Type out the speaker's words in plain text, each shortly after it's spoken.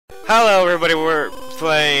Hello, everybody. We're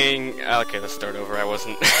playing. Okay, let's start over. I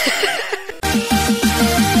wasn't.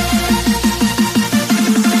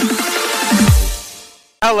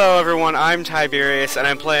 Hello, everyone. I'm Tiberius, and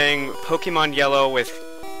I'm playing Pokemon Yellow with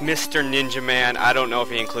MrNinjaMan. I don't know if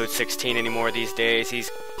he includes 16 anymore these days.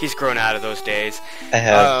 He's grown out of those days.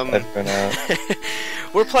 I've grown out.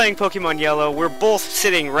 We're playing Pokemon Yellow. We're both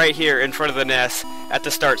sitting right here in front of the nest at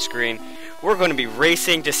the start screen. We're going to be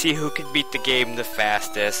racing to see who can beat the game the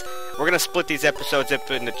fastest. We're going to split these episodes up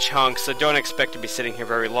into chunks, so don't expect to be sitting here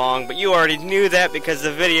very long, but you already knew that because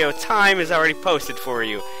the video time is already posted for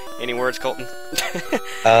you. Any words, Colton?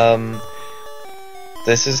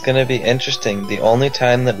 This is going to be interesting. The only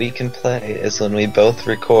time that we can play is when we both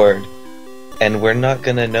record, and we're not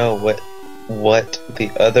going to know what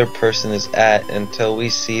the other person is at until we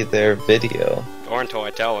see their video. Or until I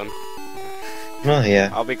tell him. Oh, yeah.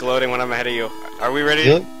 I'll be gloating when I'm ahead of you. Are we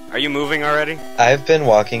ready? Are you moving already? I've been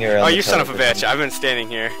walking around. Oh, you son of a bitch. I've been standing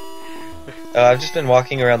here. Oh, I've just been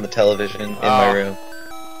walking around the television in my room.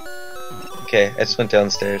 Okay, I just went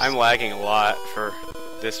downstairs. I'm lagging a lot for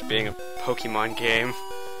this being a Pokemon game.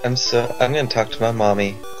 I'm gonna talk to my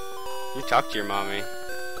mommy. You talk to your mommy.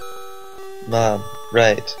 Mom,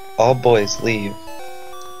 right. All boys leave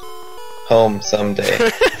home someday.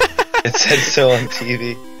 It said so on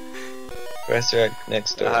TV. Restaurant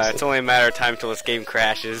next door. It's only a matter of time till this game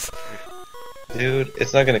crashes. Dude,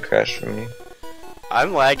 it's not gonna crash for me.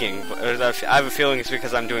 I'm lagging. I have a feeling it's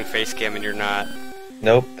because I'm doing face cam and you're not.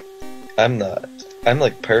 Nope. I'm not. I'm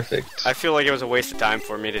like perfect. I feel like it was a waste of time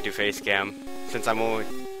for me to do face cam since I'm only...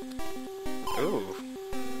 Ooh.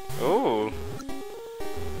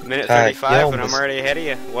 Minute 35 and I'm already ahead of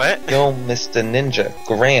you. What? Yo, Mr. Ninja,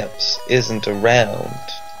 Gramps isn't around.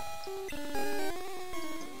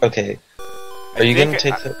 Okay. Are you gonna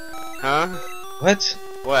take the... Huh? What?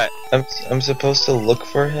 What? I'm supposed to look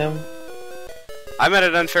for him? I'm at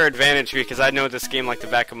an unfair advantage because I know this game like the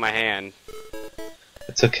back of my hand.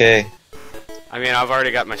 It's okay. I mean, I've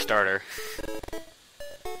already got my starter.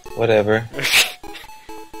 Whatever.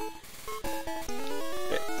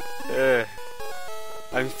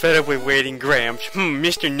 I'm fed up with waiting, Gramps.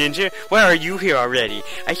 Mr. Ninja, why are you here already?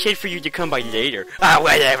 I said for you to come by later.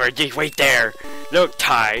 Whatever, just wait there. Look,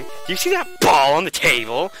 Ty, do you see that ball on the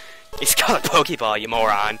table? It's called a Pokeball, you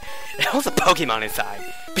moron. It holds a Pokemon inside,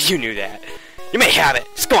 but you knew that. You may have it.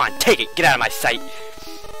 Just go on, take it. Get out of my sight.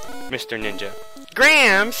 Mr. Ninja.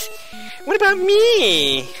 Gramps, what about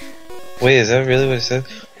me? Wait, is that really what it said?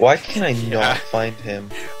 Why can't I not find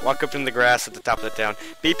him? Walk up in the grass at the top of the town.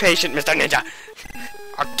 Be patient, Mr. Ninja.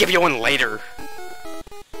 I'll give you one later.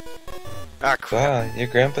 Ah, crap. Wow, your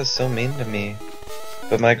grandpa's so mean to me.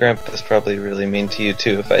 But my grandpa's probably really mean to you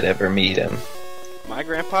too if I'd ever meet him. My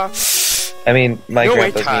grandpa? I mean, my no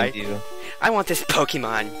grandpa's way, mean to you. I want this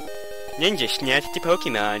Pokemon. Ninja snatched the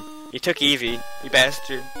Pokemon. You took Eevee, you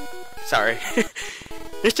bastard. Sorry.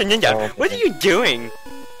 Mr. Ninja, what are you doing?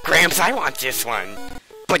 Gramps, I want this one.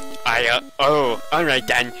 But alright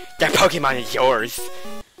then. That Pokemon is yours.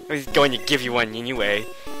 I was going to give you one anyway.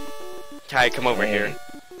 Ty, come over here.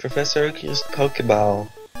 Professor Oak used Pokeball.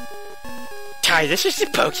 Ty, this is the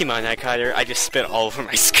Pokemon I caught her. I just spit all over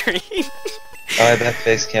my screen. Oh, I bet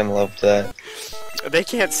Facecam loved that. They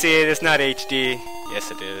can't see it, it's not HD.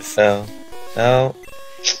 Yes, it is. Oh. No.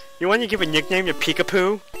 You want to give a nickname to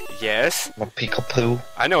Pikachu? Yes. A Pikachu?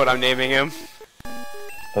 I know what I'm naming him.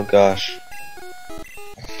 Oh gosh.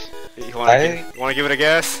 You want to give it a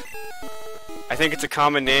guess? I think it's a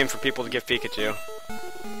common name for people to give Pikachu.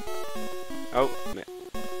 Oh.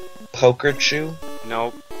 Pokerchu?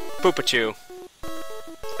 No. Poopachu.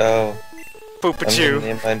 Oh. Poopachu. I'm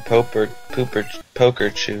gonna name mine Pokerchu.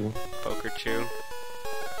 Pokerchu.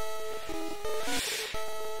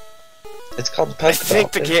 It's called Pokeball. I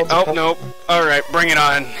think the game. Oh, nope. Alright, bring it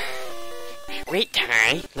on. Wait,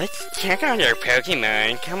 Ty. Let's check out our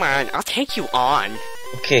Pokemon. Come on, I'll take you on.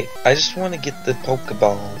 Okay, I just want to get the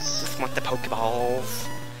Pokeballs. Just want the Pokeballs.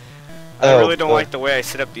 I really don't like the way I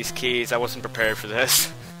set up these keys. I wasn't prepared for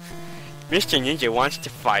this. Mr. Ninja wants to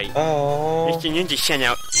fight. Oh. Mr. Ninja sent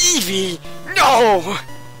out Eevee! No!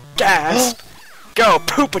 Gasp! Go,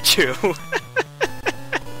 Poopachu!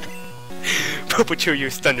 Poopachu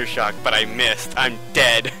used Thundershock, but I missed. I'm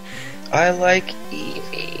dead. I like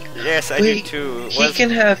Eevee. Yes, I do too. He can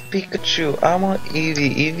have Pikachu. I want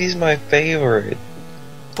Eevee. Eevee's my favorite.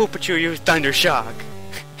 Poopachu used Thundershock.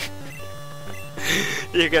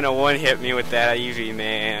 You're gonna one-hit me with that Eevee,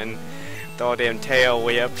 man. With all them tail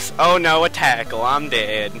whips. Oh no, a tackle. I'm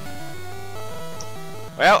dead.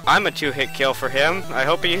 Well, I'm a two-hit kill for him. I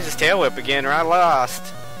hope he uses tail whip again or I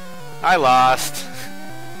lost. I lost.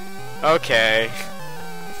 Okay.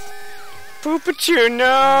 Pikachu,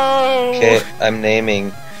 no! Okay, I'm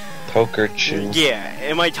naming Pokerchu. Yeah,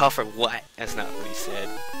 am I tough or what? That's not what he said.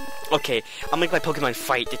 Okay, I'll make my Pokemon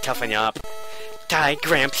fight to toughen up. Die,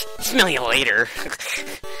 Gramps. Smell you later.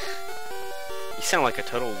 You sound like a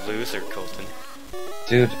total loser, Colton.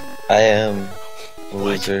 Dude, I am a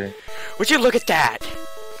loser. Would you look at that?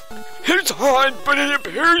 It's hard, but it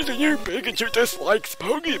appears that your Pikachu dislikes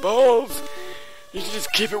Pokeballs. You can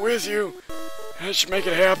just keep it with you. That should make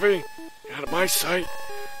it happy. Out of my sight.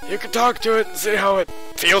 You can talk to it and see how it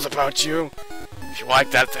feels about you. If you like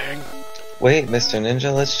that thing. Wait, Mr.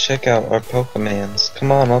 Ninja, let's check out our Pokemans.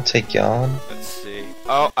 Come on, I'll take you on. Let's see.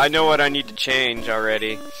 Oh, I know what I need to change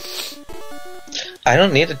already. I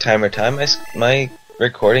don't need a timer time. My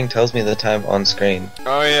recording tells me the time on screen.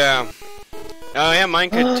 Oh yeah. Oh yeah, mine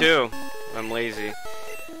could too. I'm lazy.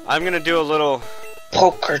 I'm gonna do a little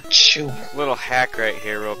Pokerchu. hack right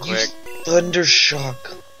here real quick.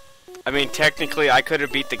 Thundershock. I mean, technically, I could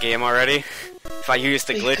have beat the game already if I used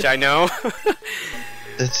the glitch. I know.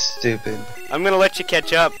 That's stupid. I'm gonna let you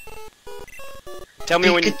catch up. Tell me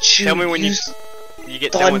when you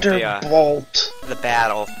get done with the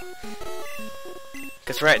battle.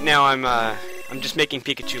 Because right now I'm just making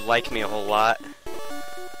Pikachu like me a whole lot.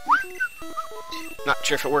 Not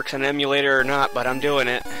sure if it works on an emulator or not, but I'm doing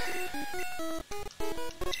it.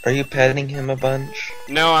 Are you petting him a bunch?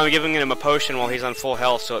 No, I'm giving him a potion while he's on full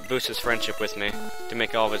health, so it boosts his friendship with me to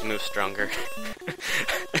make all of his moves stronger.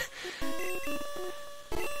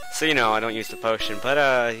 So you know, I don't use the potion,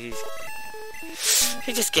 but he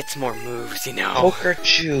just gets more moves, you know.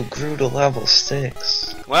 Pokerchu grew to level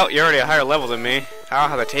 6. Well, you're already a higher level than me.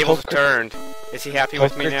 How the tables turned. Is he happy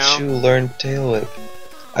with me now? Pokerchu learned Tail Whip.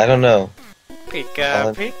 I don't know.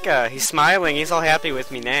 Pika. He's smiling. He's all happy with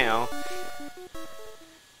me now.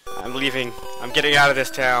 I'm leaving. I'm getting out of this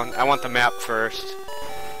town. I want the map first.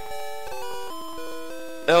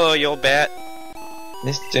 Hello, you old bat.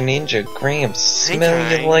 Mr. Ninja, Gramps,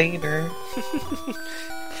 smell you later.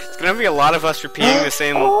 It's gonna be a lot of us repeating the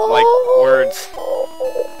same, like, words.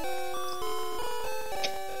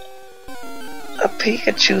 A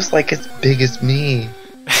Pikachu's like as big as me.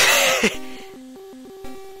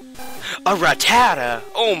 A Rattata!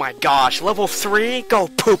 Oh my gosh, level 3? Go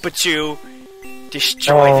Poopachu!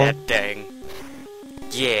 Destroy that thing.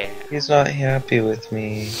 Yeah. He's not happy with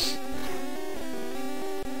me.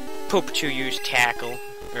 Poopachu used tackle.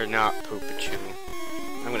 Or not Poopachu.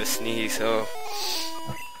 I'm gonna sneeze, so...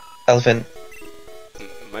 Elephant.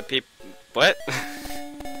 My peep... What?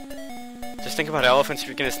 Just think about elephants if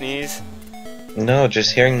you're gonna sneeze. No,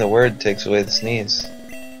 just hearing the word takes away the sneeze.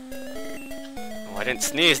 Oh, I didn't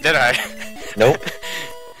sneeze, did I? Nope.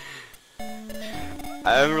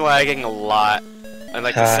 I'm lagging a lot. And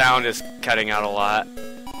like the sound is cutting out a lot.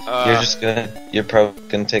 You're probably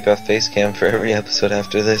gonna take off face cam for every episode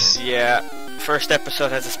after this. Yeah. First episode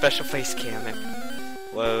has a special face cam.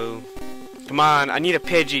 Whoa. Come on, I need a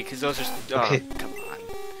Pidgey, because those are... Oh, okay. Come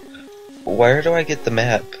on. Where do I get the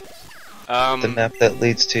map? The map that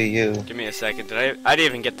leads to you. Give me a second. I didn't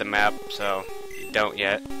even get the map, so you don't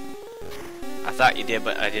yet. I thought you did,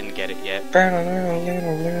 but I didn't get it yet.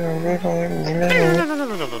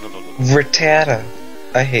 Rattata.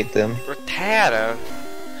 I hate them. Rattata?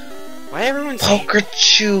 Why everyone's...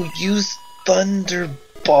 Pokerchu, use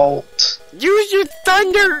Thunderbolt. Use your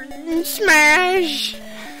Thunder Smash!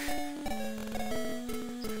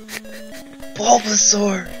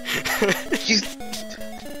 Bulbasaur! You...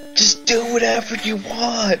 Just do whatever you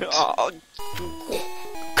want! Oh,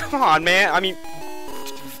 come on, man. I mean...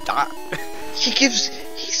 He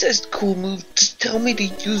says cool move, just tell me to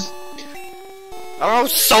use... Oh,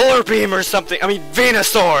 Solar Beam or something! I mean,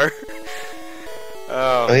 Venusaur!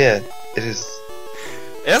 Oh yeah, it is...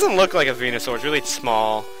 It doesn't look like a Venusaur, it's really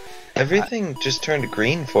small. Everything just turned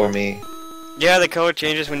green for me. Yeah, the color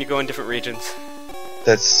changes when you go in different regions.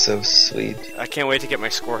 That's so sweet. I can't wait to get my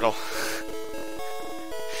Squirtle.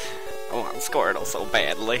 I want Squirtle so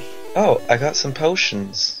badly. Oh, I got some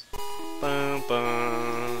potions. Bum,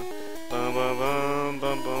 bum, bum, bum, bum,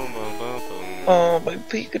 bum, bum, bum, bum. Oh, my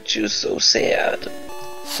Pikachu's so sad.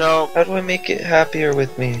 So... How do I make it happier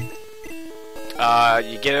with me?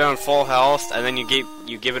 You get it on full health, and then you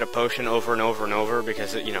give it a potion over and over and over,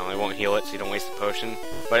 because, it won't heal it, so you don't waste the potion.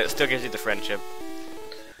 But it still gives you the friendship.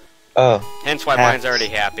 Oh. Hence why mine's already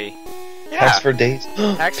happy. Yeah. Hacks for days.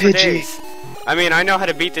 Hacks for days. I mean, I know how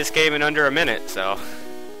to beat this game in under a minute, so...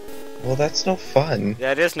 Well, that's no fun.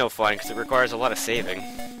 That is no fun, because it requires a lot of saving.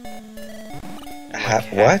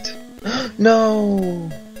 What? No!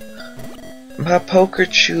 My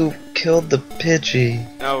Pokerchu killed the Pidgey.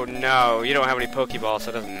 Oh no, you don't have any Pokeballs,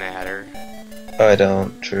 so it doesn't matter. Oh, I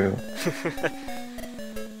don't. True.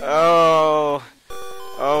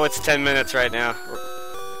 Oh, it's 10 minutes right now.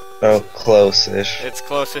 Oh, close-ish. It's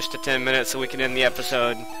closest to 10 minutes, so we can end the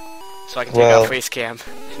episode. So I can take Well, out face cam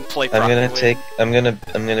and play I'm properly.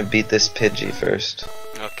 gonna beat this Pidgey first.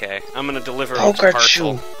 Okay, I'm gonna deliver a Pikachu!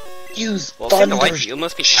 parcel. Use Well, it seemed to thunder! like you. You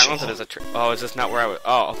must be talented as a oh, is this not where I was?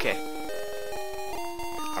 Oh, okay.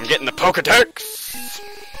 I'm getting the Pokedex!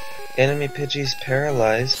 Enemy Pidgey's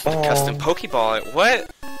paralyzed. Oh. Custom Pokeball.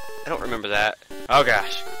 What? I don't remember that. Oh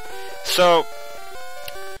gosh. So,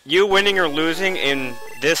 you winning or losing in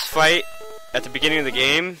this fight at the beginning of the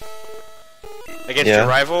game against your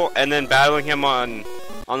rival, and then battling him on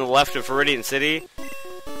the left of Viridian City,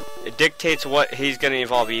 it dictates what he's going to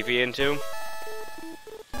evolve Eevee into.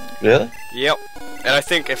 Really? Yep. And I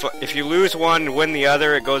think if you lose one and win the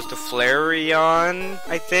other, it goes to Flareon,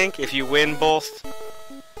 I think. If you win both,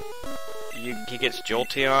 he gets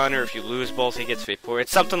Jolteon, or if you lose both, he gets Vaporeon.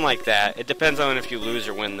 It's something like that. It depends on if you lose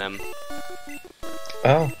or win them.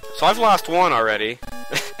 Oh. So I've lost one already.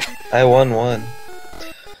 I won one.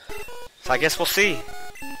 So I guess we'll see.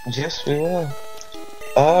 Yes, we will.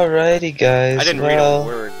 Alrighty, guys. I didn't read a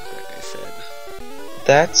word, like I said.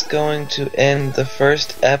 That's going to end the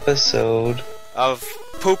first episode Of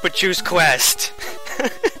Poopachu's Quest.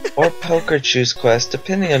 or Pokerchu's Quest,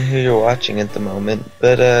 depending on who you're watching at the moment.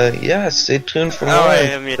 But yeah, stay tuned for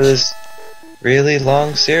more. This really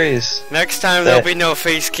long series. Next time there'll be no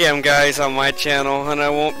face cam, guys, on my channel, and I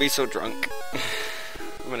won't be so drunk.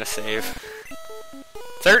 I'm gonna save.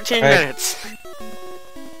 13 minutes.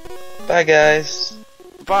 Bye, guys.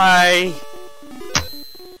 Bye.